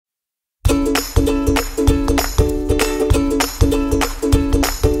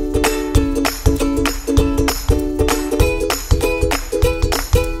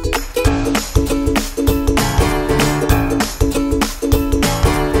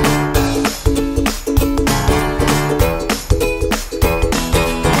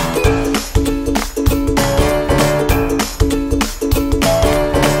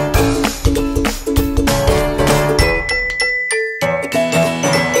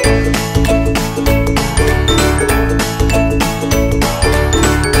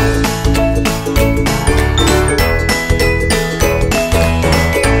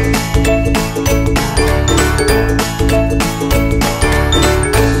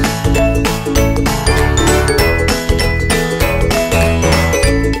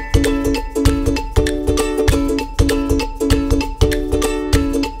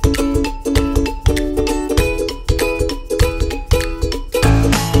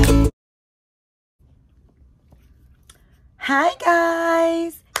Hi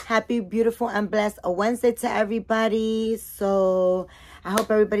guys, happy, beautiful, and blessed Wednesday to everybody. So I hope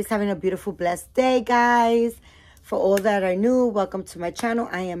everybody's having a beautiful, blessed day, guys. For all that are new, welcome to my channel.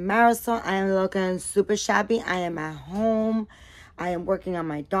 I am Marisol. I am looking super shabby. I am at home. I am working on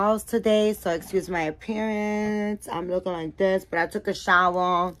my dolls today, so excuse my appearance. I'm looking like this, but I took a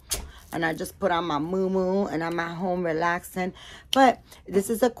shower and I just put on my moo-moo and I'm at home relaxing. But this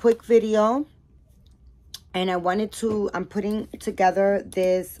is a quick video. And I wanted to, I'm putting together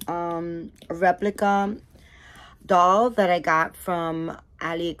this replica doll that I got from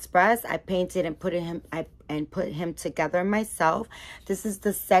AliExpress. I painted and put him together myself. This is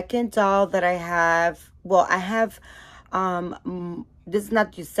the second doll that I have. Well, I have, this is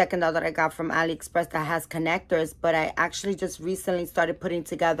not the second doll that I got from AliExpress that has connectors, but I actually just recently started putting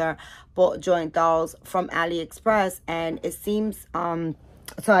together bolt joint dolls from AliExpress, and it seems,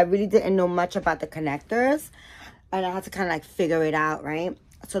 so I really didn't know much about the connectors, and I had to kind of like figure it out, right?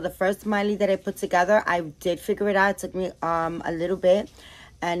 So the first Smiley that I put together, I did figure it out. It took me a little bit,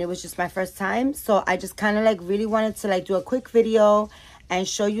 and it was just my first time. So I just kind of like really wanted to like do a quick video and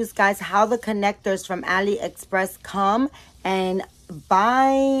show you guys how the connectors from AliExpress come. And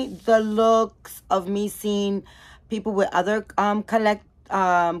by the looks of me seeing people with other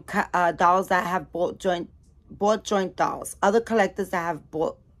dolls that have bolt joint dolls, other collectors that have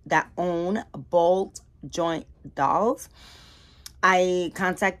own bolt joint dolls, I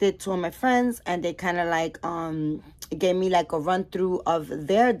contacted two of my friends, and they kind of like gave me like a run through of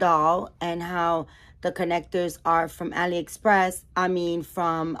their doll and how the connectors are from AliExpress. I mean,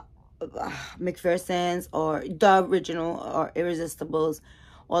 from McPherson's or the original or Irresistibles,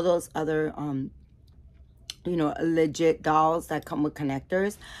 all those other you know, legit dolls that come with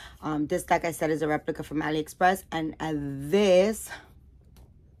connectors. This, like I said, is a replica from AliExpress, and this,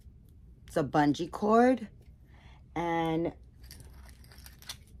 it's a bungee cord, and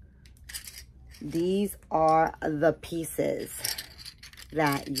these are the pieces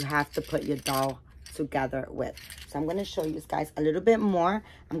that you have to put your doll together with. So I'm going to show you guys a little bit more.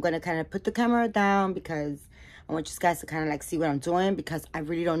 I'm going to kind of put the camera down because I want you guys to kind of like see what I'm doing, because I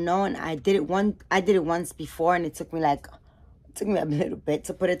really don't know. And I did it once before, and it took me a little bit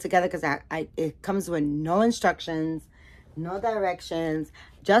to put it together, because it comes with no instructions, no directions,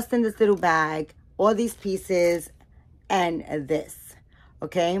 just in this little bag, all these pieces and this,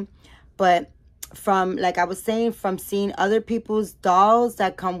 okay? But from, like I was saying, from seeing other people's dolls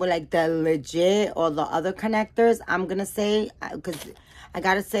that come with like the legit or the other connectors, I'm gonna say, because I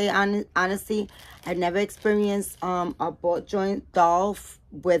gotta say honestly, I've never experienced a bolt joint doll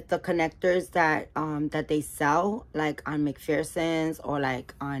with the connectors that that they sell, like on McPherson's or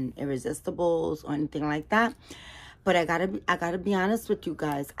like on Irresistibles or anything like that. But I gotta be honest with you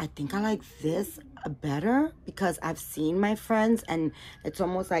guys. I think I like this better, because I've seen my friends, and it's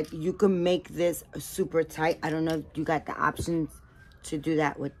almost like you can make this super tight. I don't know if you got the options to do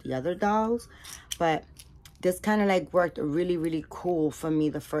that with the other dolls, but this kind of like worked really, really cool for me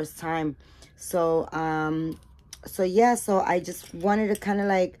the first time. So so yeah, so I just wanted to kind of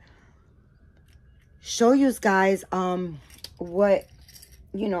like show you guys what,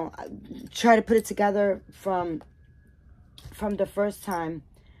 you know, try to put it together from the first time,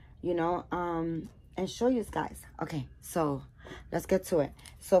 you know, and show you guys. Okay, so let's get to it.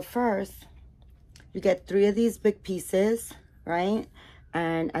 So first, you get 3 of these big pieces, right?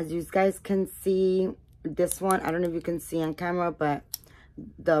 And as you guys can see, this one, I don't know if you can see on camera, but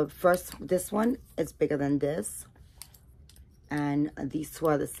this one is bigger than this, and these two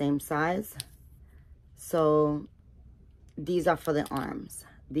are the same size. So these are for the arms.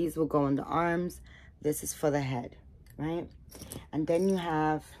 These will go in the arms. This is for the head, right? And then you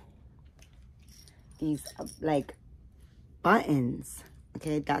have these like buttons.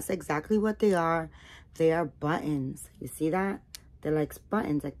 Okay, that's exactly what they are. They are buttons. You see that? They're like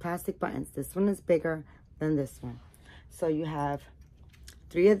buttons, like plastic buttons. This one is bigger than this one. So you have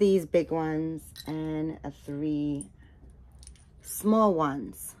 3 of these big ones and 3 small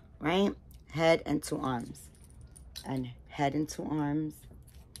ones, right? Head and 2 arms. And head and 2 arms.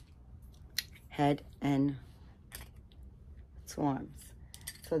 Head and 2 arms.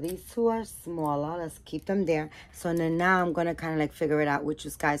 So these 2 are smaller. Let's keep them there. So then now I'm gonna kind of like figure it out with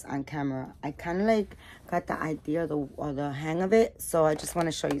you guys on camera. I kind of like got the idea or the hang of it, so I just want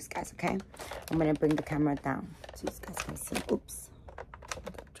to show you guys. Okay, I'm gonna bring the camera down so you guys can see. Oops,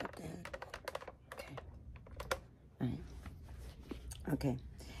 drop the head. Okay, all right. Okay,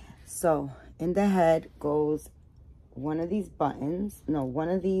 so in the head goes one of these buttons. No, one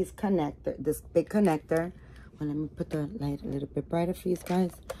of these connector. This big connector. Well, let me put the light a little bit brighter for you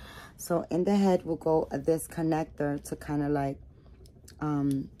guys. So in the head will go this connector to kind of like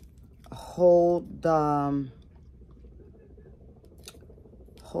hold the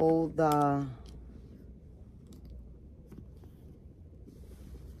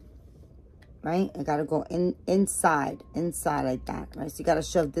right? It gotta go inside like that, right? So you gotta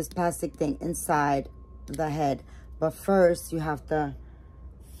shove this plastic thing inside the head. But first you have to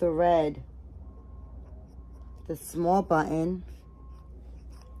thread the small button.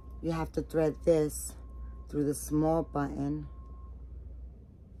 You have to thread this through the small button.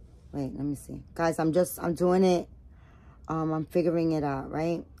 Wait, let me see. Guys, I'm doing it. I'm figuring it out,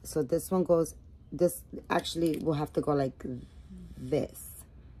 right? So this one goes, this actually will have to go like this,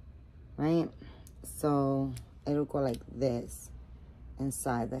 right? So it'll go like this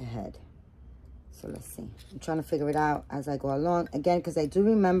inside the head. So let's see. I'm trying to figure it out as I go along. Again, because I do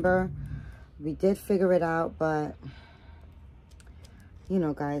remember we did figure it out, but you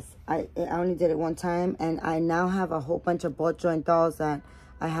know, guys, I only did it one time, and I now have a whole bunch of ball joint dolls that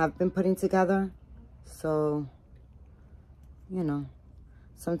I have been putting together. So, you know,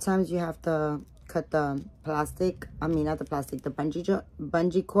 sometimes you have to cut the plastic. I mean, not the plastic, the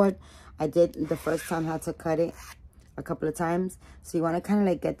bungee cord. I did the first time, had to cut it a couple of times. So you want to kind of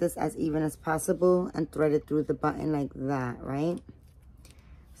like get this as even as possible and thread it through the button like that, right?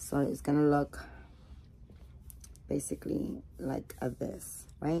 So it's going to look basically like this,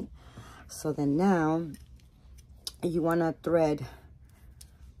 right? So then now you want to thread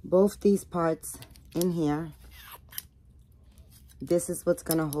both these parts in here. This is what's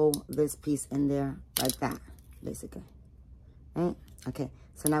gonna hold this piece in there like that, basically, right? Okay,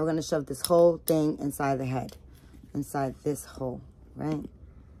 so now we're gonna shove this whole thing inside the head, inside this hole, right?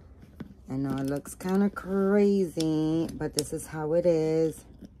 I know it looks kind of crazy, but this is how it is.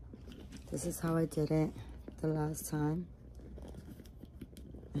 This is how I did it the last time.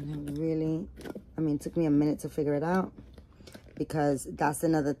 And it really, I mean, it took me a minute to figure it out, because that's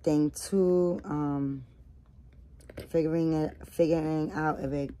another thing too. Figuring out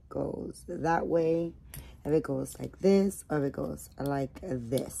if it goes that way, if it goes like this, or if it goes like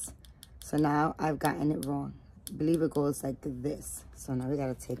this. So now I've gotten it wrong. I believe it goes like this. So now we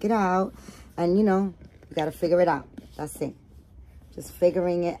gotta take it out, and you know, we gotta figure it out. That's it. Just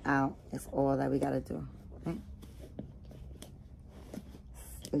figuring it out is all that we gotta do. Right?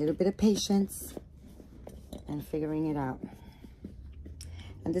 A little bit of patience and figuring it out.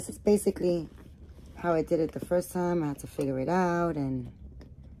 And this is basically how I did it the first time. I had to figure it out and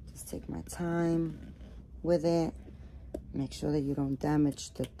just take my time with it. Make sure that you don't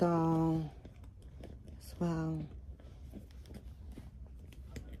damage the doll as well.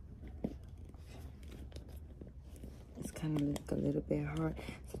 It's kind of like a little bit hard.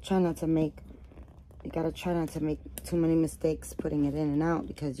 So try not to make, you gotta try not to make too many mistakes putting it in and out,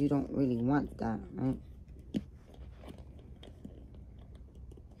 because you don't really want that, right?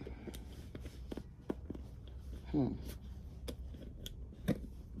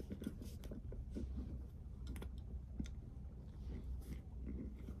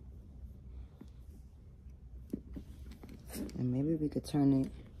 And maybe we could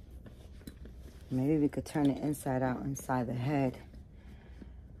turn it, inside out, inside the head.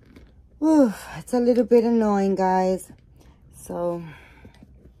 Whew, it's a little bit annoying, guys. So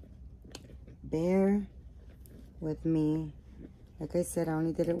bear with me. Like I said, I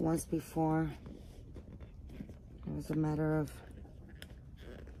only did it once before. It was a matter of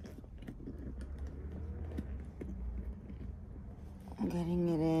getting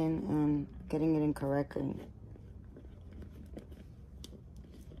it in and getting it in correctly.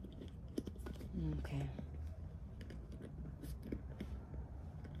 Okay.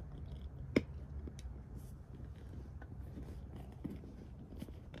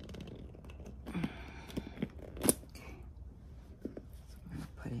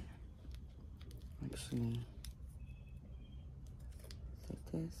 Actually, like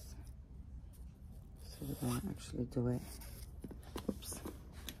this. So we're going to actually do it, oops,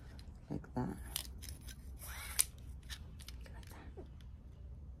 like that. Like that.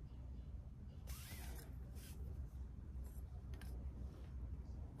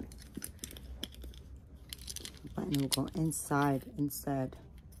 The button will go inside.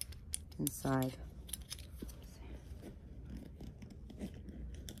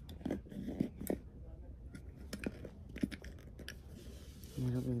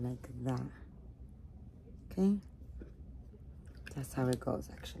 It'll be like that. Okay? That's how it goes,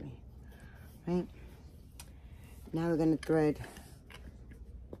 actually. Right? Now we're going to thread.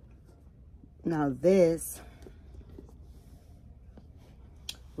 Now this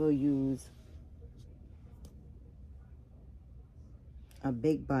we'll use a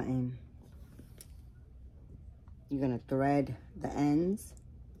big button. You're gonna thread the ends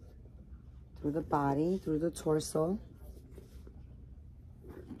through the body, through the torso.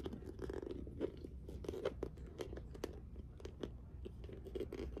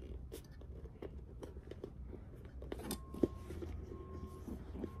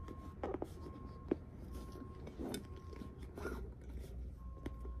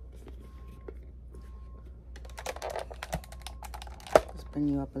 Bring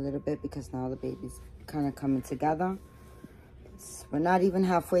you up a little bit because now the baby's kind of coming together. We're not even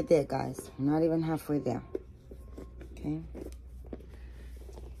halfway there, guys. We're not even halfway there. Okay.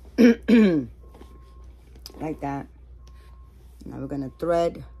 Like that. Now we're going to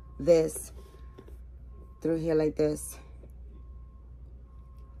thread this through here like this.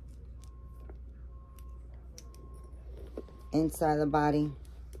 Inside the body.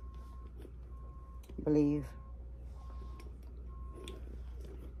 I believe.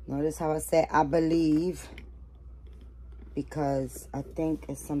 Notice how I say I believe, because I think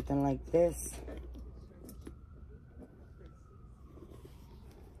it's something like this.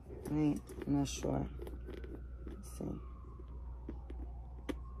 Right? I'm not sure. Let's see.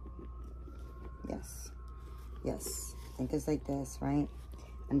 Yes. Yes. I think it's like this, right?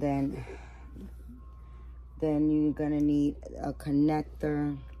 And then you're going to need a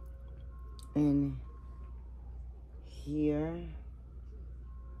connector in here.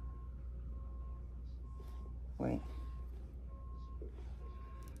 Wait.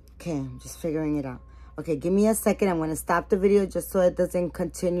 Okay, I'm just figuring it out. Okay, give me a second. I'm going to stop the video just so it doesn't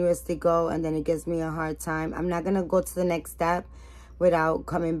continuously go and then it gives me a hard time. I'm not going to go to the next step without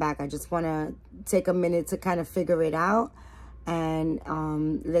coming back. I just want to take a minute to kind of figure it out and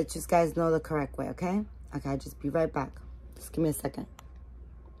let you guys know the correct way, okay? Okay, I'll just be right back. Just give me a second.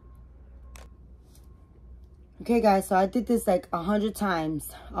 Okay, guys, so I did this like 100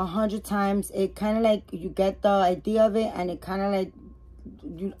 times. 100 times. It kind of like, you get the idea of it, and it kind of like,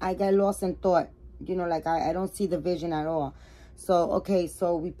 I get lost in thought. You know, like I don't see the vision at all. So, okay,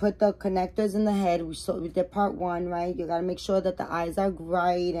 so we put the connectors in the head. We did part 1, right? You got to make sure that the eyes are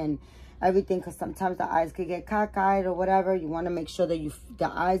right and everything, because sometimes the eyes could get cockeyed or whatever. You want to make sure that the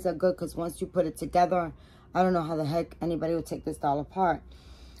eyes are good, because once you put it together, I don't know how the heck anybody would take this doll apart.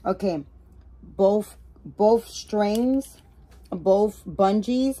 Okay, both strings, both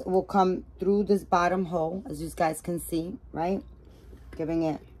bungees will come through this bottom hole, as you guys can see, right? Giving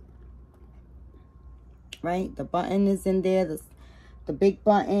it, right? The button is in there, the big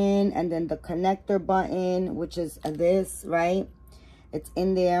button, and then the connector button, which is this, right? It's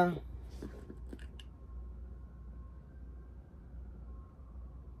in there.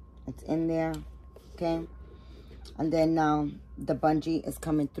 It's in there, okay? And then now the bungee is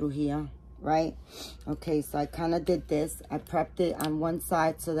coming through here. Right? Okay, so I kind of did this. I prepped it on one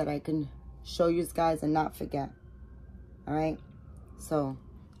side so that I can show you guys and not forget. All right? So,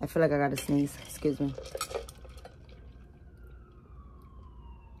 I feel like I got to sneeze. Excuse me.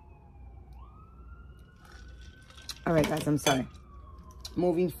 All right, guys, I'm sorry.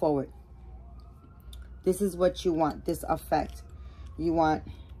 Moving forward. This is what you want, this effect. You want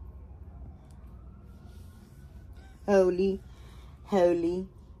holy.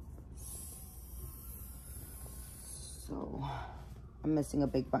 So, I'm missing a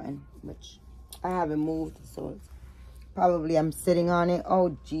big button, which I haven't moved, so it's probably I'm sitting on it.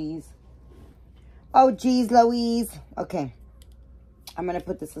 Oh, geez. Oh, geez, Louise. Okay. I'm going to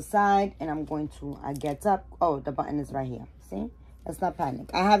put this aside, and I'm going to, I get up. Oh, the button is right here. See? Let's not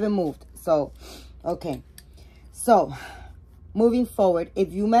panic. I haven't moved. So, okay. So, moving forward,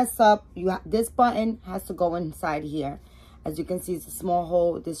 if you mess up, this button has to go inside here. As you can see, it's a small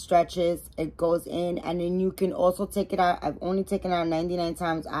hole. This stretches. It goes in. And then you can also take it out. I've only taken it out 99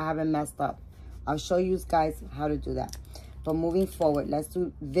 times. I haven't messed up. I'll show you guys how to do that. But moving forward, let's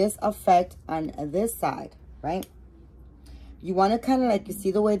do this effect on this side, right? You want to kind of like, you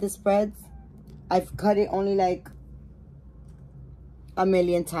see the way this spreads? I've cut it only like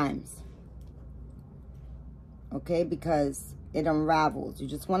 1,000,000 times. Okay? Because it unravels. You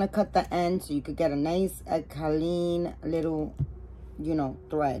just want to cut the end so you could get a nice, clean little, you know,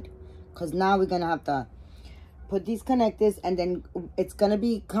 thread. Because now we're going to have to put these connectors, and then it's going to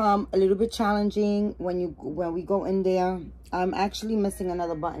become a little bit challenging when we go in there. I'm actually missing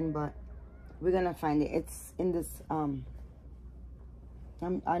another button, but we're going to find it. It's in this, I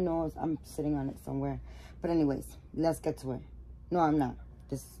know I'm sitting on it somewhere. But anyways, let's get to it. No, I'm not.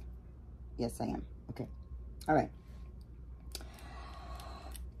 Yes, I am. Okay. All right.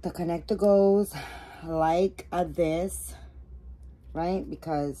 The connector goes like this, right?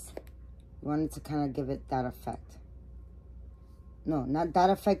 Because we wanted to kind of give it that effect. no, not that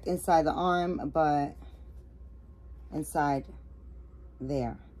effect inside the arm, but inside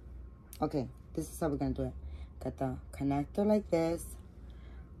there. Okay, this is how we're gonna do it. Got the connector like this.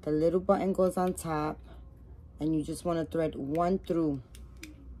 The little button goes on top, and you just want to thread one through.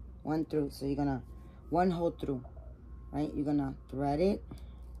 So you're gonna one hole through, right? You're gonna thread it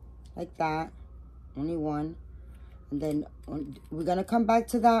like that, only one, and then we're gonna come back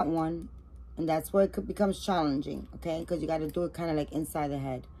to that one, and that's where it becomes challenging, okay? Because you got to do it kind of like inside the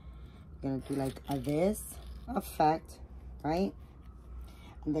head. You're gonna do like this effect, right?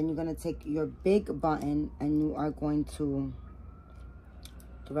 And then you're gonna take your big button and you are going to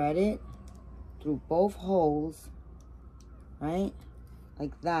thread it through both holes, right?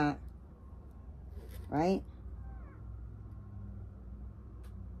 Like that, right?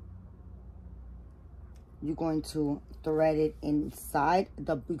 You're going to thread it inside.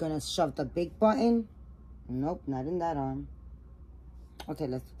 We're gonna shove the big button. Nope, not in that arm. Okay,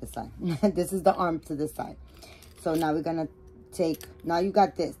 let's do this side. This is the arm to this side. So now we're gonna take, now you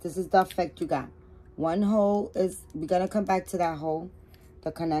got this. This is the effect you got. One hole is, we're gonna come back to that hole,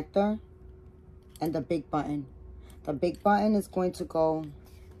 the connector, and the big button. The big button is going to go,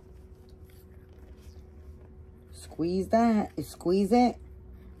 squeeze it.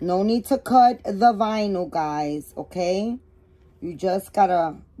 No need to cut the vinyl, guys, okay? You just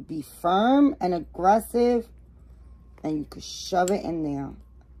gotta be firm and aggressive, and you can shove it in there.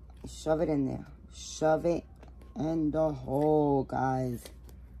 Shove it in there. Shove it in the hole, guys.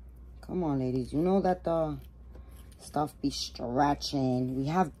 Come on, ladies. You know that the stuff be stretching. We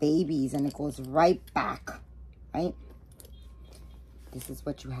have babies, and it goes right back, right? This is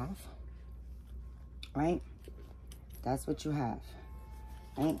what you have, right? That's what you have,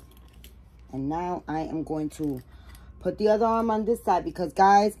 right? And now I am going to put the other arm on this side because,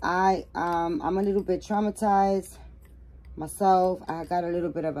 guys, I'm a little bit traumatized myself. I got a little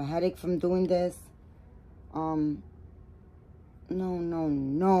bit of a headache from doing this. No.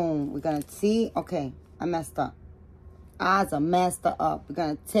 We're gonna see. Okay, I messed up. I messed up. We're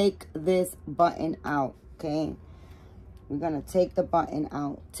gonna take this button out, okay? We're gonna take the button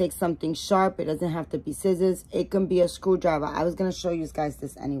out. Take something sharp. It doesn't have to be scissors. It can be a screwdriver. I was gonna show you guys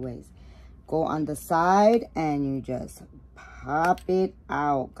this anyways. Go on the side and you just pop it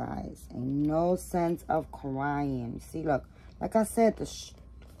out, guys. Ain't no sense of crying. See, look, like I said, the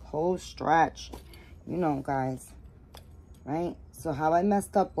whole stretch, you know, guys, right? So how I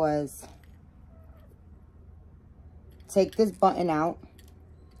messed up was, take this button out.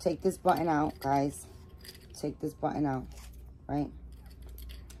 Take this button out, guys. Take this button out, right?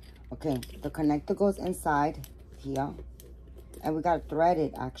 Okay, the connector goes inside here. And we gotta thread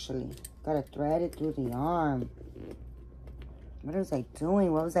it, actually. Gotta thread it through the arm. What was I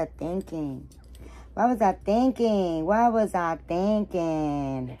doing? What was I thinking? What was I thinking? What was I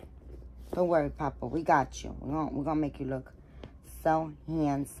thinking? Don't worry, Papa. We got you. We're gonna make you look so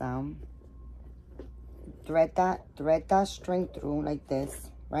handsome. Thread that string through like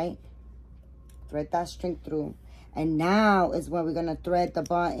this, right? Thread that string through. And now is when we're gonna thread the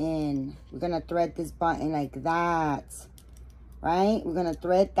button. We're gonna thread this button like that. Right? We're going to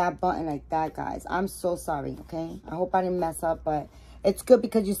thread that button like that, guys. I'm so sorry, okay? I hope I didn't mess up, but it's good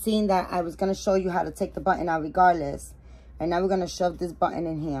because you've seen that I was going to show you how to take the button out regardless. And now we're going to shove this button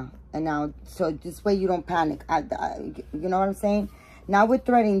in here. And now, so this way you don't panic. You know what I'm saying? Now we're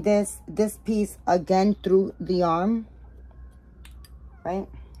threading this piece again through the arm. Right?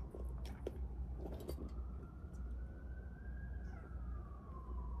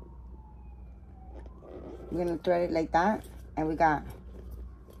 We're going to thread it like that. And we got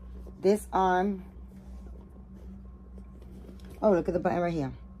this arm. Oh, look at the button right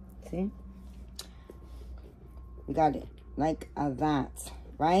here. See? We got it like that,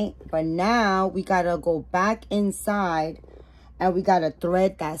 right? But now we got to go back inside and we got to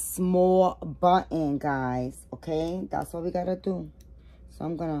thread that small button, guys. Okay? That's what we got to do. So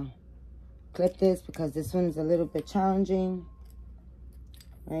I'm going to clip this because this one's a little bit challenging.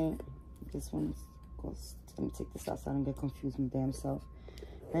 Right? This one's goes. Let me take this out so I don't get confused with my damn self.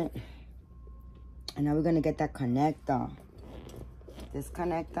 Right? And now we're gonna get that connector. This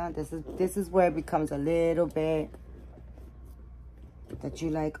connector, this is where it becomes a little bit that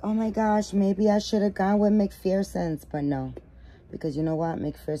you like, oh my gosh, maybe I should have gone with McPherson's, but no. Because you know what?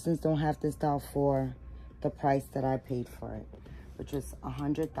 McPherson's don't have this doll for the price that I paid for it, which was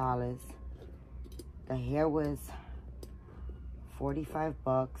 $100. The hair was 45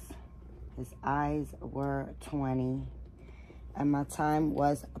 bucks. His eyes were 20, and my time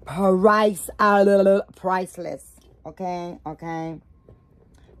was priceless. Okay.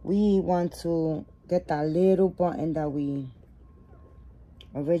 We want to get that little button that we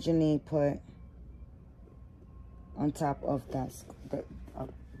originally put on top of that.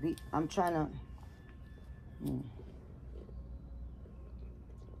 I'm trying to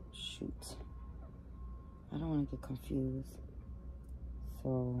shoot. I don't want to get confused.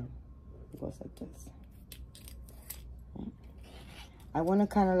 So it goes like this. I want to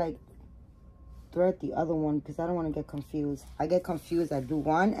kind of like thread the other one because I don't want to get confused. I get confused. I do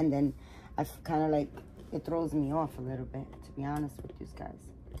one and then I kind of like, it throws me off a little bit, to be honest with you guys.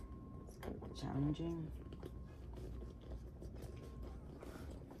 It's kind of challenging.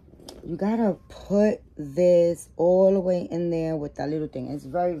 You gotta put this all the way in there with that little thing. It's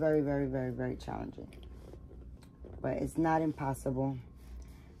very, very, very, very, very challenging. But it's not impossible.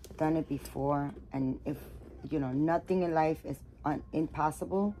 I've done it before. And if, you know, nothing in life is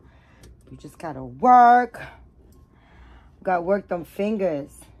impossible. You just gotta work. Gotta work them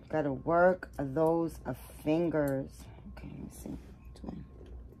fingers. Gotta work those fingers. Okay, let me see.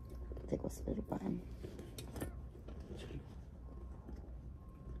 Take what's the little button.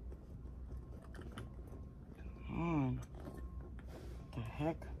 Come on. What the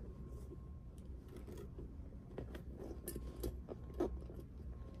heck?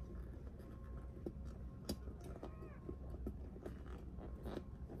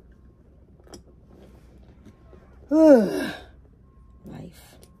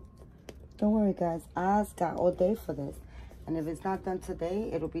 Life. Don't worry, guys. I's got all day for this. And if it's not done today,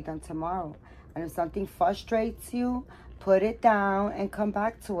 it'll be done tomorrow. And if something frustrates you, put it down and come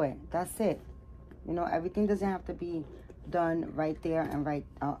back to it. That's it. You know, everything doesn't have to be done right there and right...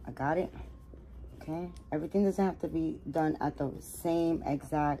 Oh, I got it. Okay? Everything doesn't have to be done at the same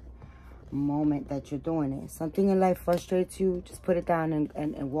exact moment that you're doing it. Something in life frustrates you, just put it down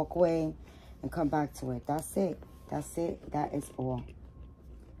and walk away and come back to it. That's it. That's it. That is all.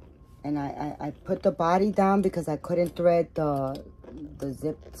 And I put the body down because I couldn't thread the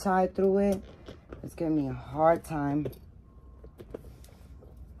zip tie through it. It's giving me a hard time.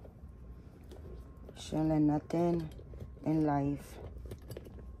 Shouldn't let nothing in life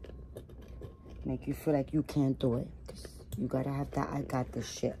make you feel like you can't do it. 'Cause you gotta have that I got this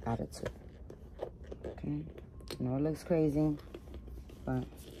shit attitude. Okay? I know it looks crazy, but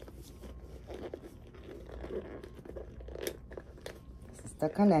the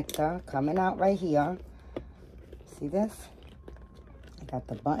connector coming out right here. See this? I got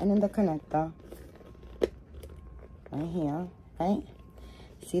the button in the connector right here, right?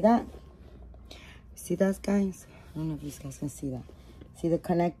 See that? See that, guys? I don't know if you guys can see that. See the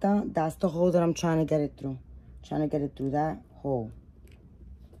connector? That's the hole that I'm trying to get it through. Trying to get it through that hole.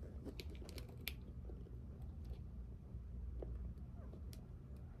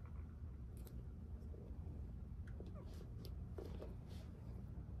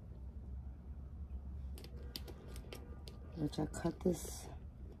 Which I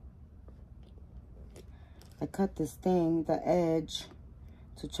cut this thing, the edge,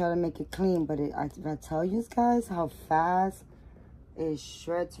 to try to make it clean. But I tell you guys how fast it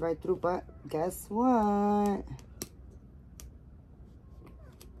shreds right through. But guess what?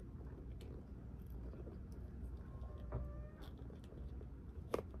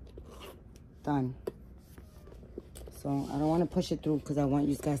 Done. So I don't want to push it through because I want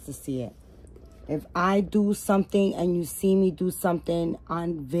you guys to see it. If I do something and you see me do something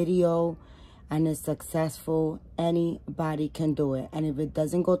on video and it's successful, anybody can do it. And if it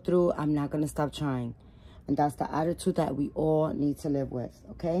doesn't go through, I'm not going to stop trying. And that's the attitude that we all need to live with,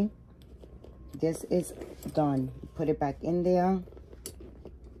 okay? This is done. Put it back in there.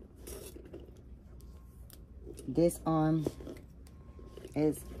 This arm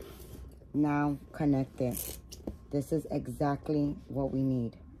is now connected. This is exactly what we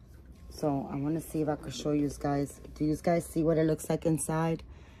need. So I want to see if I could show you guys. Do you guys see what it looks like inside?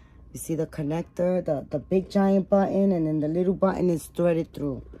 You see the connector, the big giant button, and then the little button is threaded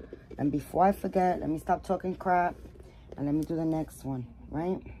through. And before I forget, let me stop talking crap and let me do the next one,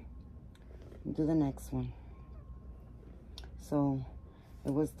 right? Let me do the next one. So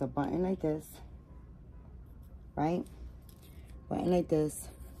it was the button like this, right? Button like this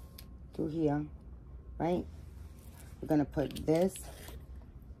through here, right? We're going to put this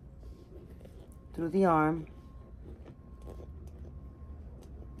through the arm.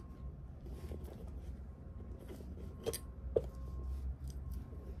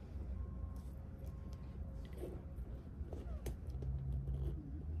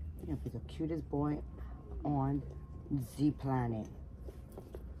 You're gonna be the cutest boy on the planet.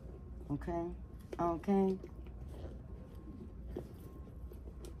 Okay? Okay?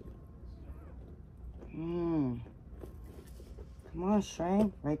 Come on,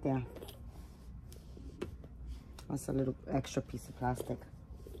 Shrey. Right there. That's a little extra piece of plastic.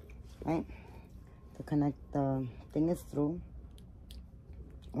 right? To connect the thing is through,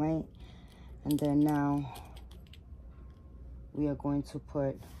 right? And then now we are going to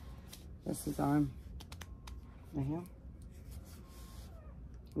put, this is arm right here.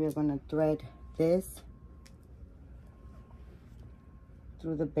 We are going to thread this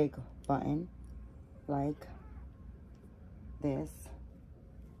through the big button like this.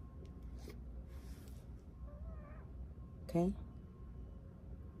 Okay,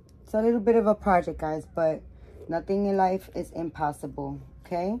 it's a little bit of a project, guys, but nothing in life is impossible.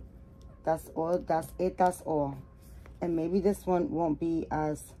 Okay, that's all. That's it. That's all. And maybe this one won't be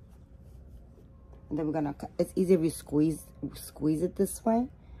as, and then we're gonna, it's easier if we squeeze it this way.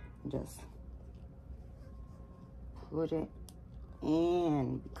 Just put it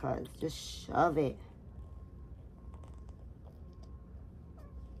in, because just shove it.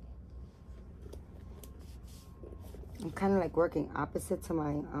 I'm kind of like working opposite to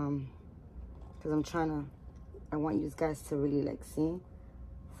my, because I'm trying to, I want you guys to really like see.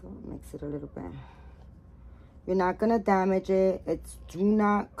 So it makes it a little bit. You're not going to damage it. It's, do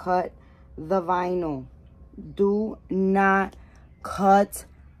not cut the vinyl. Do not cut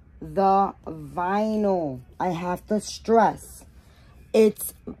the vinyl. I have to stress.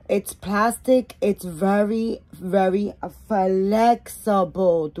 It's plastic. It's very, very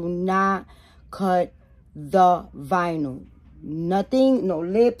flexible. Do not cut the vinyl. Nothing, no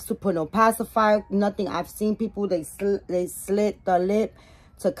lips to put no pacifier, nothing. I've seen people, they slit the lip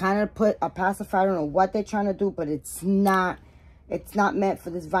to kind of put a pacifier. I don't know what they're trying to do, but it's not meant for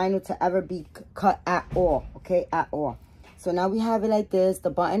this vinyl to ever be cut at all. Okay, at all. So now we have it like this. The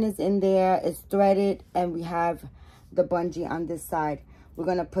button is in there, it's threaded, and we have the bungee on this side. We're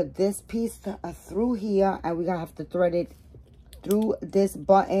gonna put this piece through here, and we're gonna have to thread it through this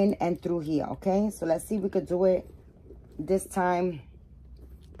button and through here. Okay, so let's see if we could do it this time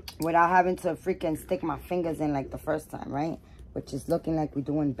without having to freaking stick my fingers in like the first time, right? Which is looking like we're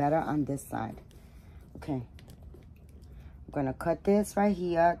doing better on this side. Okay, I'm gonna cut this right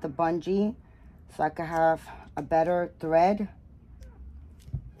here, the bungee, so I can have a better threading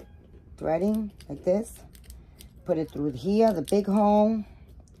like this. Put it through here, the big hole.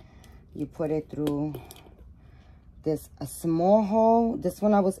 You put it through this a small hole. This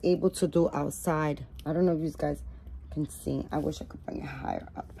one I was able to do outside. I don't know if you guys can see. I wish I could bring it higher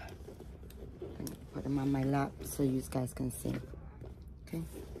up. Put them on my lap so you guys can see. Okay.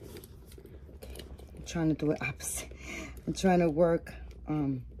 Okay. I'm trying to do it opposite. I'm trying to work.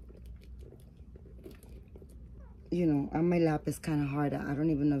 You know, on my lap is kind of hard. I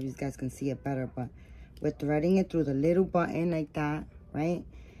don't even know if you guys can see it better, but we're threading it through the little button like that, right?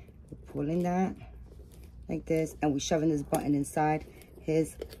 We're pulling that like this, and we're shoving this button inside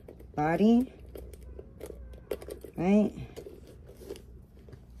his body, right?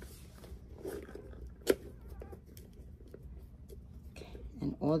 Okay.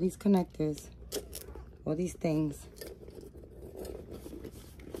 And all these connectors, all these things.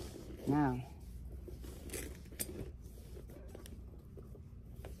 Now,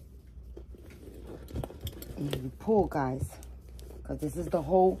 you pull, guys, because this is the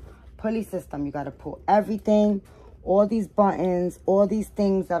whole pulley system. You got to pull everything, all these buttons, all these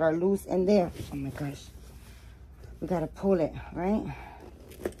things that are loose in there. Oh my gosh, we got to pull it, right?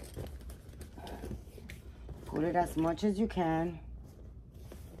 Pull it as much as you can.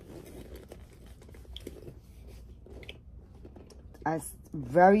 As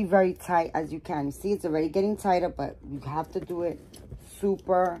very, very tight as you can. You see, it's already getting tighter, but you have to do it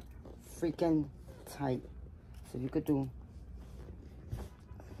super freaking tight. So you could do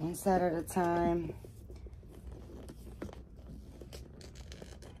one side at a time.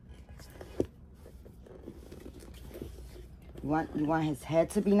 You want his head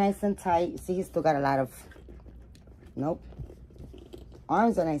to be nice and tight. You see, he's still got a lot of, nope.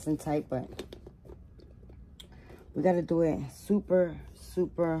 Arms are nice and tight, but we got to do it super,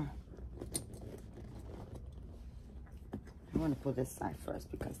 super. I want to pull this side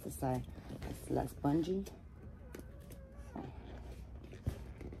first because this side is less bungee.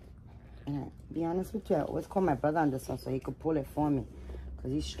 And to be honest with you, I always call my brother on this one so he could pull it for me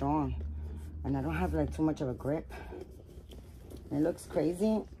because he's strong. And I don't have like too much of a grip. It looks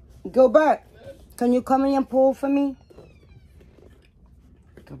crazy. Gilbert, can you come in and pull for me?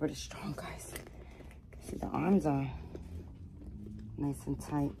 Gilbert is strong, guys. See, the arms are nice and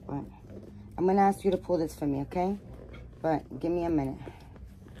tight, but I'm going to ask you to pull this for me, okay? But give me a minute.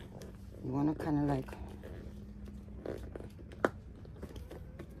 You want to kind of like...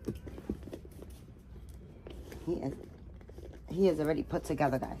 He is already put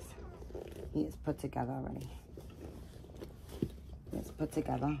together, guys. He is put together already. He is put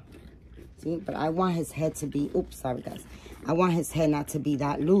together. See, but I want his head to be, oops, sorry guys. I want his head not to be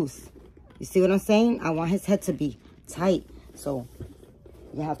that loose. You see what I'm saying? I want his head to be tight. So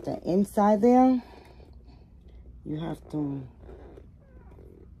you have to inside there. You have to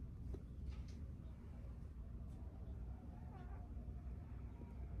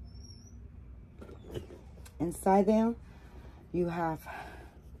inside there. You have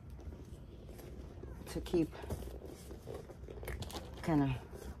to keep kind of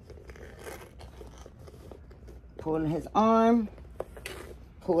pull his arm,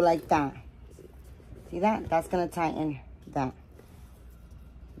 pull like that. See that? That's gonna tighten that.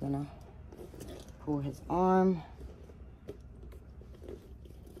 Gonna pull his arm.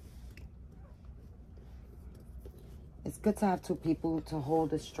 It's good to have two people to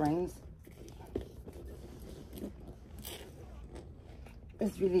hold the strings.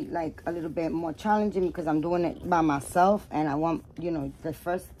 It's really like a little bit more challenging because I'm doing it by myself, and I want, you know, the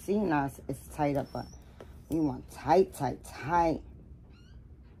first, see, now it's tight up, but we want tight, tight, tight.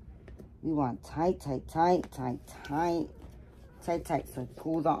 We want tight, tight, tight, tight, tight, tight, tight. So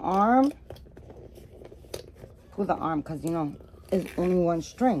pull the arm. Pull the arm because, you know, it's only one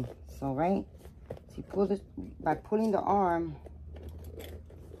string. So, right? So you pull this, by pulling the arm,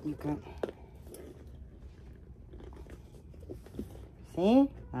 you can, see?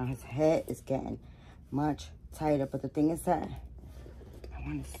 Now his head is getting much tighter. But the thing is that I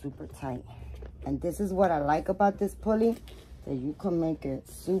want it super tight. And this is what I like about this pulley, that you can make it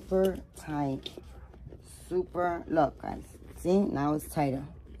super tight. Super, look guys, see, now it's tighter.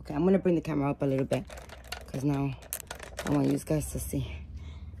 Okay, I'm gonna bring the camera up a little bit because now I want you guys to see.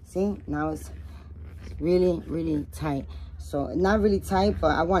 See, now it's really, really tight. So not really tight,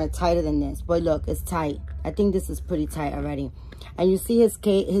 but I want it tighter than this. But look, it's tight. I think this is pretty tight already. And you see his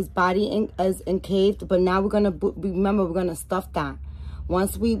body is encaved, but now we're gonna, remember, we're gonna stuff that.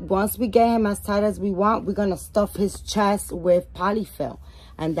 Once we get him as tight as we want, we're gonna stuff his chest with polyfill.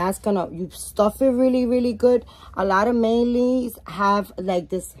 And that's gonna, you stuff it really, really good. A lot of mailies have like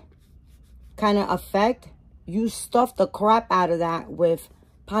this kind of effect. You stuff the crap out of that with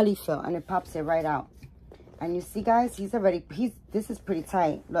polyfill and it pops it right out. And you see guys, this is pretty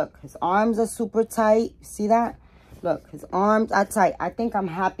tight. Look, his arms are super tight. See that? Look, his arms are tight. I think I'm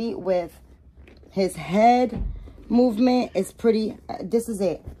happy with his head movement. Is pretty, this is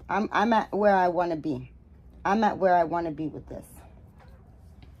it. I'm at where I want to be. I'm at where I want to be with this.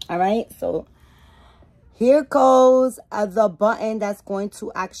 All right, so here goes the button that's going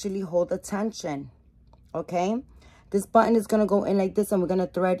to actually hold the tension. Okay, this button is going to go in like this, and we're going to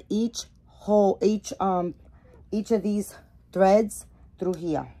thread each hole, each of these threads through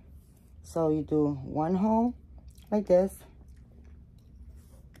here. So you do one hole like this,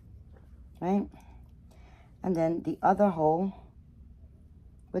 right? And then the other hole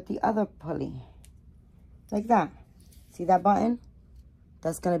with the other pulley, like that. See that button?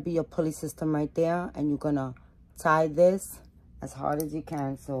 That's gonna be your pulley system right there, and you're gonna tie this as hard as you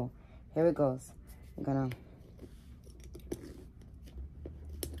can. So here it goes. You're gonna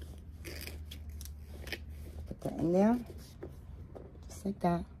put that in there, just like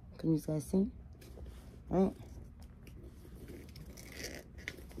that. Can you guys see? Right?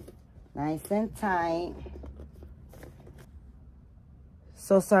 Nice and tight.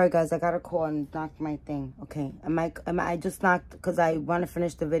 So sorry guys, I got a call and knocked my thing. Okay, I just knocked because I want to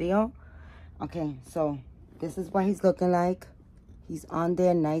finish the video. Okay, so this is what he's looking like. He's on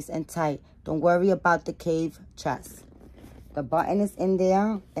there nice and tight. Don't worry about the cave chest. The button is in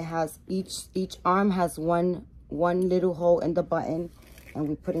there. It has each arm has one little hole in the button, and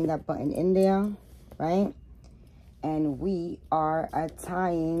we're putting that button in there, right? And we are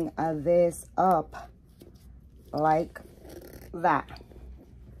tying this up like that.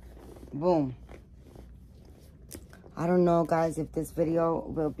 Boom. I don't know, guys, if this video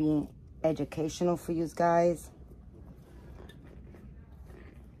will be educational for you guys.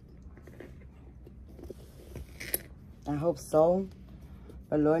 I hope so.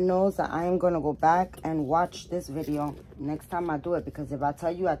 But Lord knows that I am going to go back and watch this video next time I do it. Because if I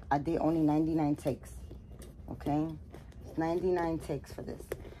tell you, I did only 99 takes. Okay? It's 99 takes for this.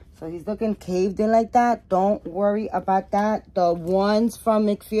 So he's looking caved in like that. Don't worry about that. The ones from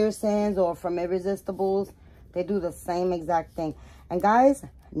McPherson's or from Irresistibles, they do the same exact thing. And guys,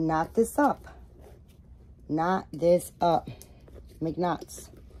 knot this up. Knot this up. Make knots.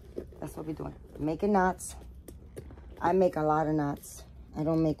 That's what we're doing. Making knots. I make a lot of knots. I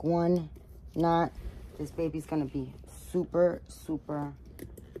don't make one knot. This baby's gonna be super, super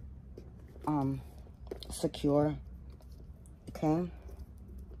secure. Okay.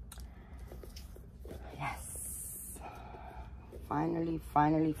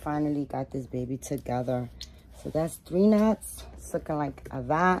 finally got this baby together. So that's 3 knots. It's looking like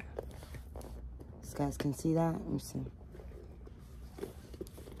that. You guys can see that. Let me see.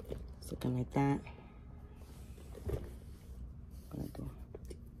 It's looking like that. I'm gonna do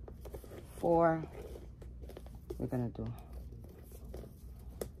 4. We're gonna do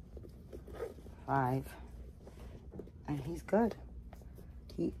 5. And he's good.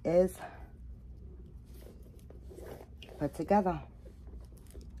 He is put together.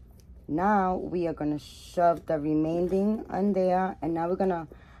 Now we are gonna shove the remaining on there, and now we're gonna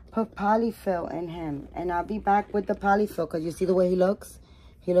put polyfill in him. And I'll be back with the polyfill, because you see the way he looks?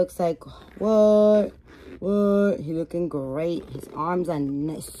 He looks like, what? He looking great. His arms are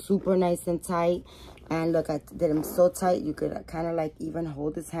super nice and tight. And look, I did him so tight, you could kind of like even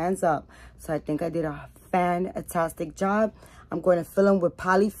hold his hands up. So I think I did a fantastic job. I'm going to fill him with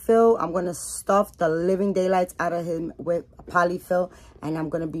polyfill. I'm going to stuff the living daylights out of him with polyfill. And I'm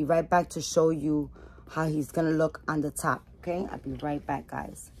going to be right back to show you how he's going to look on the top. Okay, I'll be right back,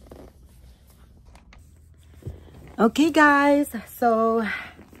 guys. Okay, guys. So,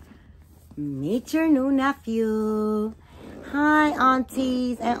 meet your new nephew. Hi,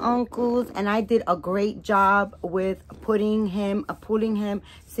 aunties and uncles. And I did a great job with pulling him.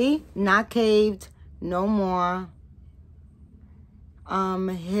 See, not caved no more.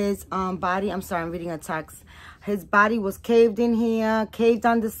 His body, I'm sorry, I'm reading a text. His body was caved in here, caved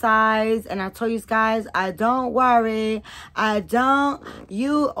on the sides. And I told you guys, don't worry.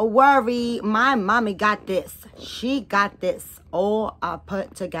 You worry. My mommy got this. She got this all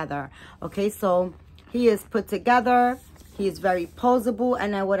put together. Okay, so he is put together. He is very poseable.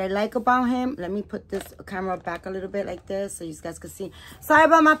 And then what I like about him, let me put this camera back a little bit like this so you guys can see. Sorry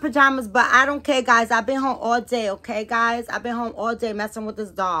about my pajamas, but I don't care, guys. I've been home all day, okay, guys? I've been home all day messing with this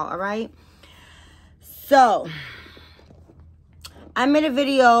doll, all right? So, I made a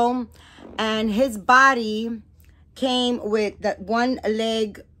video, and his body came with that one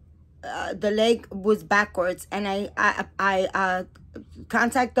leg. The leg was backwards, and I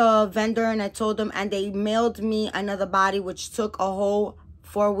contact the vendor, and I told them, and they mailed me another body, which took a whole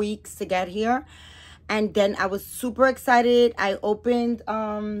 4 weeks to get here. And then I was super excited. I opened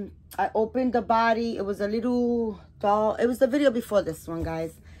the body. It was a little doll. It was the video before this one,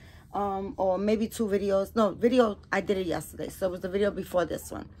 guys. Or maybe 2 videos. No, video, I did it yesterday. So it was the video before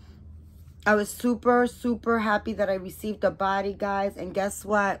this one. I was super happy that I received the body, guys. And guess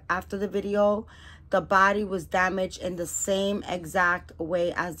what? After the video, the body was damaged in the same exact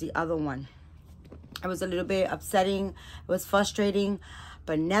way as the other one. It was a little bit upsetting. It was frustrating.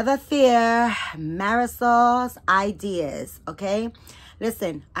 But never fear, Marisol's ideas, okay?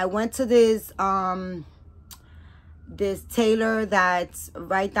 Listen, I went to this tailor that's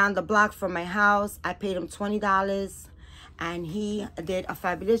right down the block from my house. I paid him $20. And he did a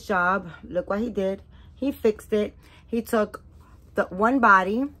fabulous job. Look what he did. He fixed it. He took the one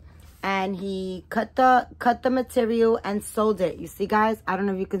body and he cut the material and sewed it. You see, guys? I don't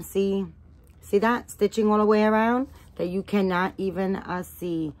know if you can see. See that? Stitching all the way around that you cannot even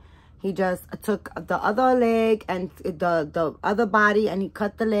see. He just took the other leg and the other body, and he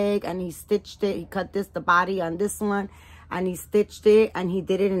cut the leg and he stitched it. He cut the body on this one, and he stitched it, and he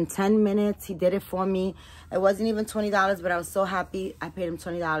did it in 10 minutes. He did it for me. It wasn't even $20, but I was so happy. I paid him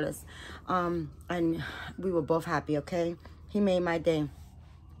 $20. And we were both happy, okay? He made my day.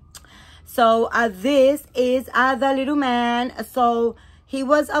 So this is the little man. So he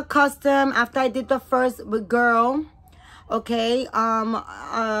was accustomed after I did the first girl. Okay,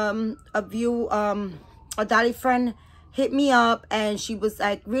 a dolly friend hit me up, and she was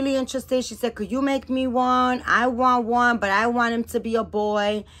like really interested. She said, could you make me one? I want one, but I want him to be a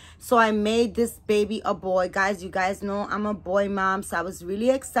boy. So I made this baby a boy. Guys, you guys know I'm a boy mom, so I was really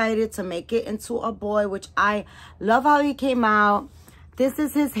excited to make it into a boy, which I love how he came out. This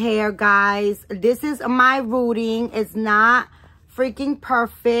is his hair, guys. This is my rooting. It's not freaking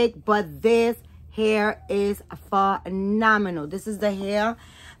perfect, but this hair is phenomenal. This is the hair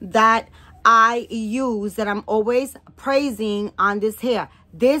that I use, that I'm always praising on this hair.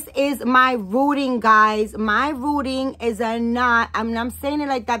 This is my rooting, guys. My rooting is a knot. I'm saying it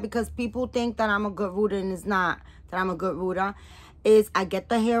like that because people think that I'm a good rooter, and it's not that I'm a good rooter. I get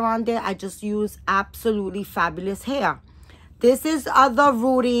the hair on there. I just use absolutely fabulous hair. This is the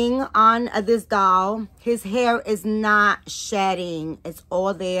rooting on this doll. His hair is not shedding. It's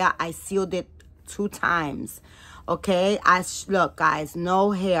all there. I sealed it 2 times. Okay, look, guys,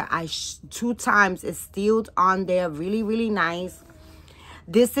 no hair. 2 times it's sealed on there. Really nice.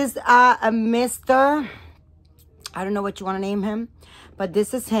 This is a Mr. I don't know what you want to name him, but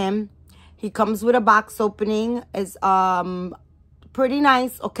this is him. He comes with a box opening. Is pretty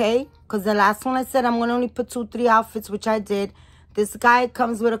nice, okay? Because the last one I said I'm going to only put 2-3 outfits, which I did. This guy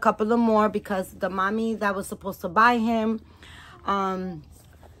comes with a couple of more because the mommy that was supposed to buy him,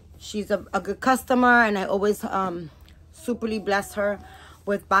 she's a good customer, and I always superly bless her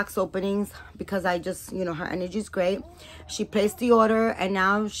with box openings because I just, you know, her energy is great. She placed the order, and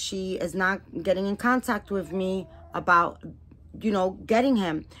now she is not getting in contact with me about, you know, getting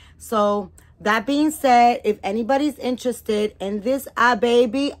him. So that being said, if anybody's interested in this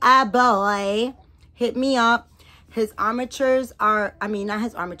baby, boy, hit me up. His armatures are, I mean, not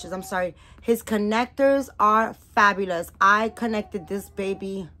his armatures, I'm sorry. His connectors are fabulous. I connected this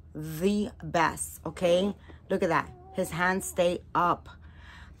baby the best, okay? Look at that. His hands stay up.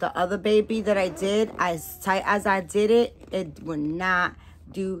 The other baby that I did, as tight as I did it, it would not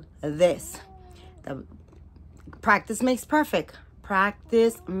do this. The practice makes perfect.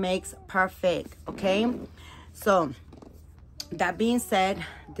 Practice makes perfect, okay? So, that being said,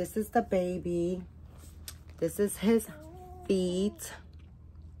 this is the baby. This is his feet.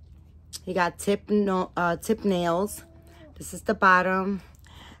 He got tip nails. This is the bottom.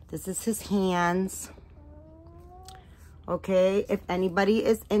 This is his hands. Okay, if anybody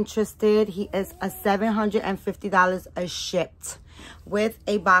is interested, he is a $750 a shipped with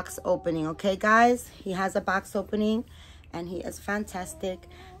a box opening. Okay, guys, he has a box opening and he is fantastic.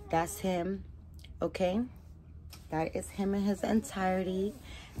 That's him. Okay, that is him in his entirety.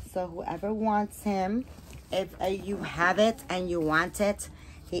 So whoever wants him, if you have it and you want it,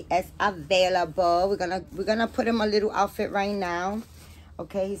 he is available. We're gonna put him a little outfit right now.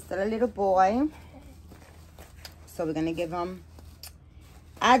 Okay, he's still a little boy. So we're gonna give him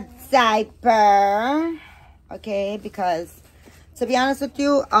a diaper. Okay, because to be honest with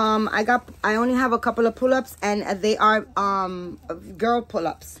you, I only have a couple of pull-ups, and they are girl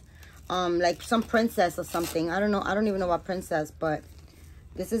pull-ups. Like some princess or something. I don't know. I don't even know what princess, but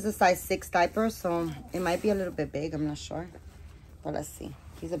this is a size 6 diaper, so it might be a little bit big. I'm not sure, but let's see.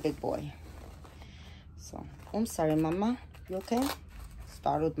 He's a big boy. So I'm sorry, Mama. You okay?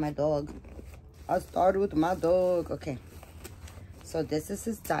 Start with my dog. I started with my dog. Okay. So this is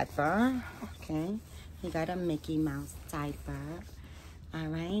his diaper. Okay. He got a Mickey Mouse diaper. All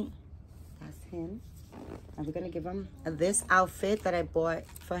right. That's him. And we're going to give him this outfit that I bought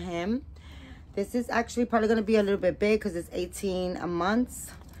for him. This is actually probably going to be a little bit big because it's 18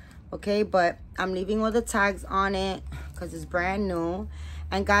 months. Okay. But I'm leaving all the tags on it because it's brand new.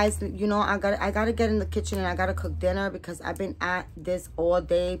 And guys, you know, I gotta get in the kitchen and I gotta cook dinner because I've been at this all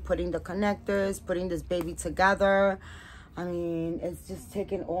day, putting the connectors, putting this baby together. I mean, it's just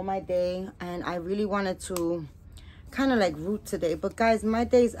taking all my day, and I really wanted to kind of like root today. But guys, my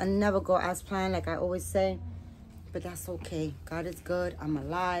days never go as planned, like I always say. But that's okay. God is good. I'm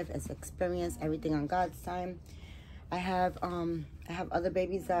alive. It's experience, everything on God's time. I have other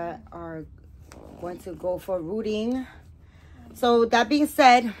babies that are going to go for rooting. So that being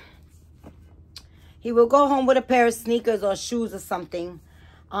said, he will go home with a pair of sneakers or shoes or something,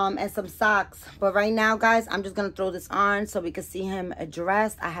 and some socks. But right now, guys, I'm just going to throw this on so we can see him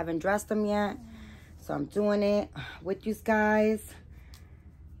dressed. I haven't dressed him yet, so I'm doing it with you guys.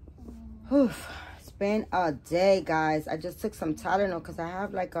 Whew. It's been a day, guys. I just took some Tylenol because I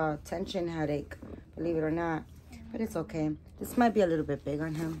have like a tension headache, believe it or not. But it's okay. This might be a little bit big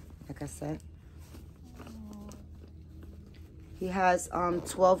on him, like I said. He has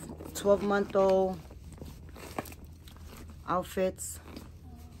 12-month-old outfits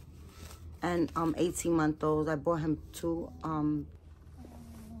and 18-month-olds. I bought him 2.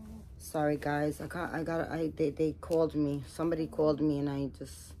 Sorry guys, they called me. Somebody called me, and I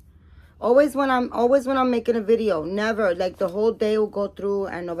just always when I'm making a video, never like the whole day will go through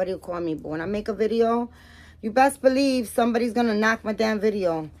and nobody will call me. But when I make a video, you best believe somebody's gonna knock my damn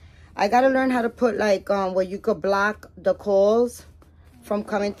video. I gotta learn how to put like where you could block the calls from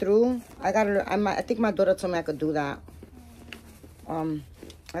coming through. I think my daughter told me I could do that. I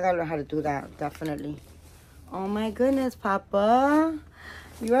gotta learn how to do that, definitely. Oh my goodness, Papa,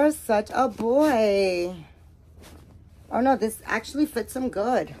 you are such a boy. Oh no, this actually fits him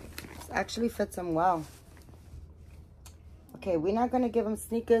good. This actually fits him well. Okay, we're not gonna give him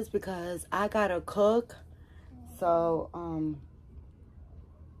sneakers because I gotta cook. So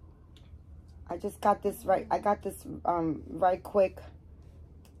I just got this right. I got this right quick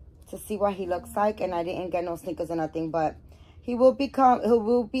to see what he looks like, and I didn't get no sneakers or nothing. But he will be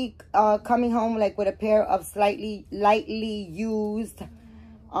coming home like with a pair of lightly used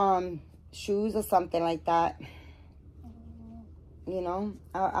shoes or something like that. You know,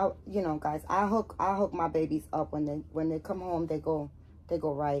 you know, guys, I hook my babies up when they come home. They go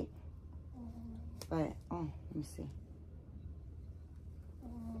right. But oh, let me see.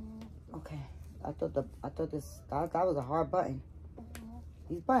 Okay. I thought that was a hard button.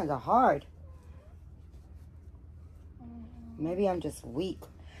 These buttons are hard. Maybe I'm just weak.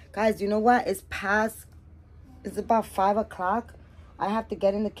 Guys, you know what? It's about 5 o'clock. I have to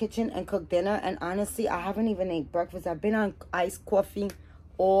get in the kitchen and cook dinner. And honestly, I haven't even ate breakfast. I've been on iced coffee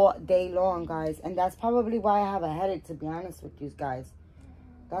all day long, guys. And that's probably why I have a headache, to be honest with you guys.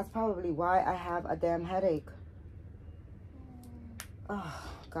 That's probably why I have a damn headache. Oh,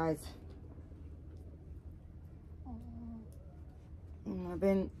 guys.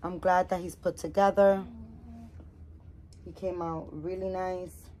 I'm glad that he's put together. He came out really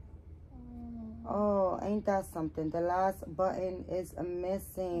nice. Oh, ain't that something? The last button is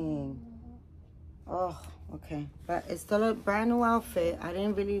missing. Oh, okay. But it's still a brand new outfit. I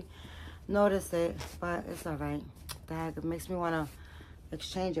didn't really notice it, but it's all right. It makes me want to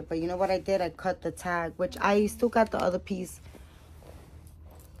exchange it. But you know what I did? I cut the tag, which I still got the other piece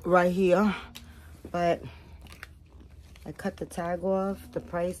right here. But I cut the tag off, the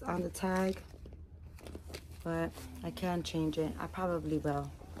price on the tag. But I can't change it. I probably will.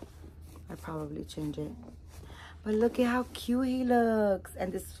 I probably change it. But look at how cute he looks.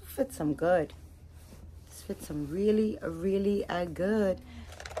 And this fits him good. This fits him really, really good.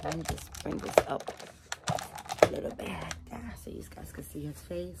 Let me just bring this up a little bit like that so you guys can see his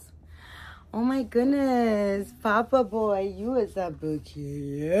face. Oh my goodness. Papa boy, you is a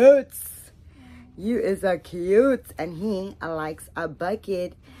cute. You is a cute. And he likes a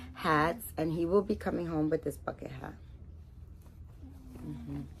bucket hats. And he will be coming home with this bucket hat.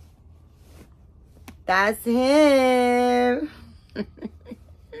 That's him.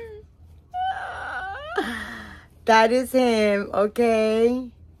 That is him, okay?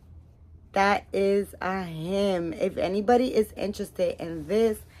 That is him. If anybody is interested in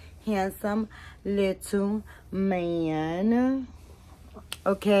this handsome little man,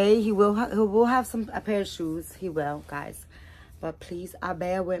 okay, he will have a pair of shoes. He will, guys. But please,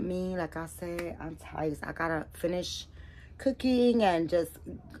 bear with me. Like I said, I'm tired. I gotta finish cooking and just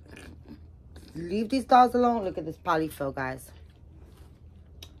leave these dolls alone. Look at this polyfill, guys.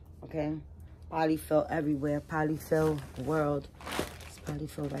 Okay, polyfill everywhere. Polyfill world. It's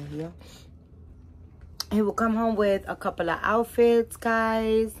polyfill right here. He will come home with a couple of outfits,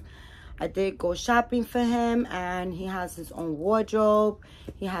 guys. I did go shopping for him, and he has his own wardrobe.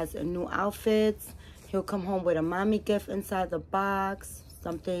 He has new outfits. He'll come home with a mommy gift inside the box.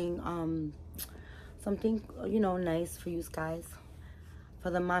 Something, you know, nice for you guys. For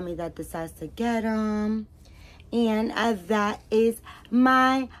the mommy that decides to get him. And that is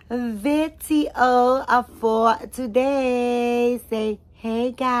my video for today. Say,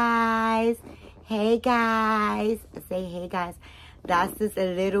 hey guys. Hey guys. Say, hey guys. That's this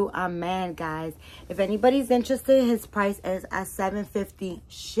little man, guys. If anybody's interested, his price is at $750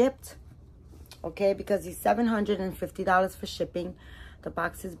 shipped. Okay, because he's $750 for shipping. The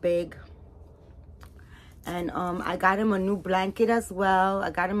box is big. And I got him a new blanket as well.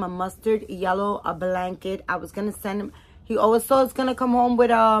 I got him a mustard yellow blanket. I was gonna send him. He also is gonna come home with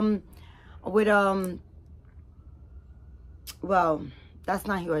well, that's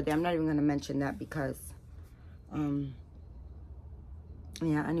not here or there. I'm not even gonna mention that because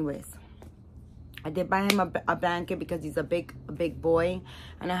yeah, anyways. I did buy him a blanket because he's a big boy,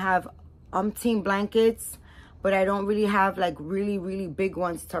 and I have umpteen blankets, but I don't really have like really big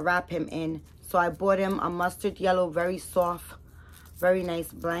ones to wrap him in. So I bought him a mustard yellow, very soft, very nice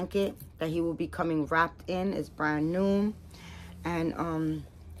blanket that he will be coming wrapped in. It's brand new. And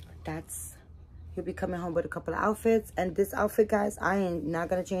he'll be coming home with a couple of outfits. And this outfit, guys, I ain't not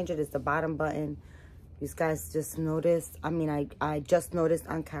gonna change it. It's the bottom button. These guys just noticed. I mean, I just noticed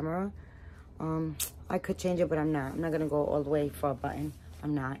on camera. I could change it, but I'm not. I'm not gonna go all the way for a button.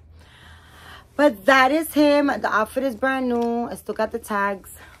 I'm not. But that is him. The outfit is brand new. I still got the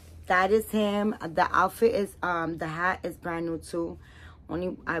tags. That is him. The outfit is the hat is brand new too.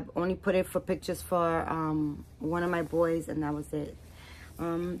 I only put it for pictures for one of my boys, and that was it.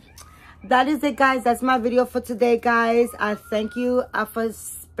 That is it, guys. That's my video for today, guys. I thank you for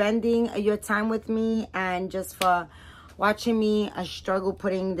spending your time with me and just for watching me struggle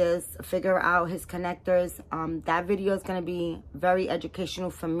figure out his connectors. That video is gonna be very educational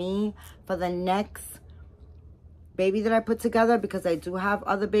for me for the next baby that I put together, because I do have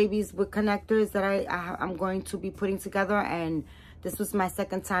other babies with connectors that I'm going to be putting together. And this was my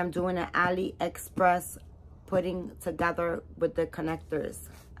second time doing an AliExpress putting together with the connectors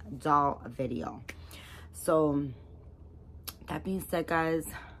doll video. So that being said, guys,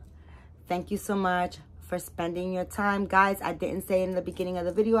 thank you so much for spending your time. Guys, I didn't say it in the beginning of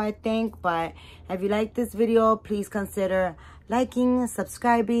the video, I think, but if you like this video, please consider liking,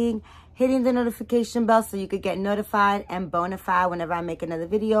 subscribing, hitting the notification bell so you could get notified and bona fide whenever I make another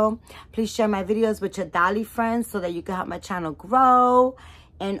video. Please share my videos with your dolly friends so that you can help my channel grow.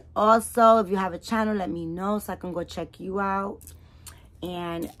 And also, if you have a channel, let me know so I can go check you out.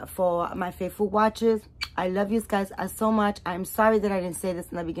 And for my faithful watchers, I love you guys so much. I'm sorry that I didn't say this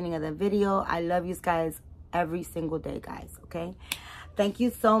in the beginning of the video. I love you guys every single day, guys, okay? Thank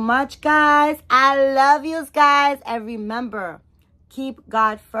you so much, guys. I love you guys. And remember, keep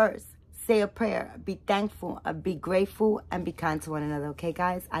God first. Say a prayer, be thankful, be grateful, and be kind to one another. Okay,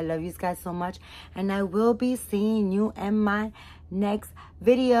 guys? I love you guys so much. And I will be seeing you in my next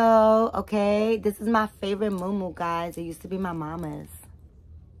video. Okay? This is my favorite moo-moo, guys. It used to be my mama's.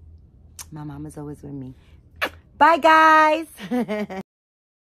 My mama's always with me. Bye, guys.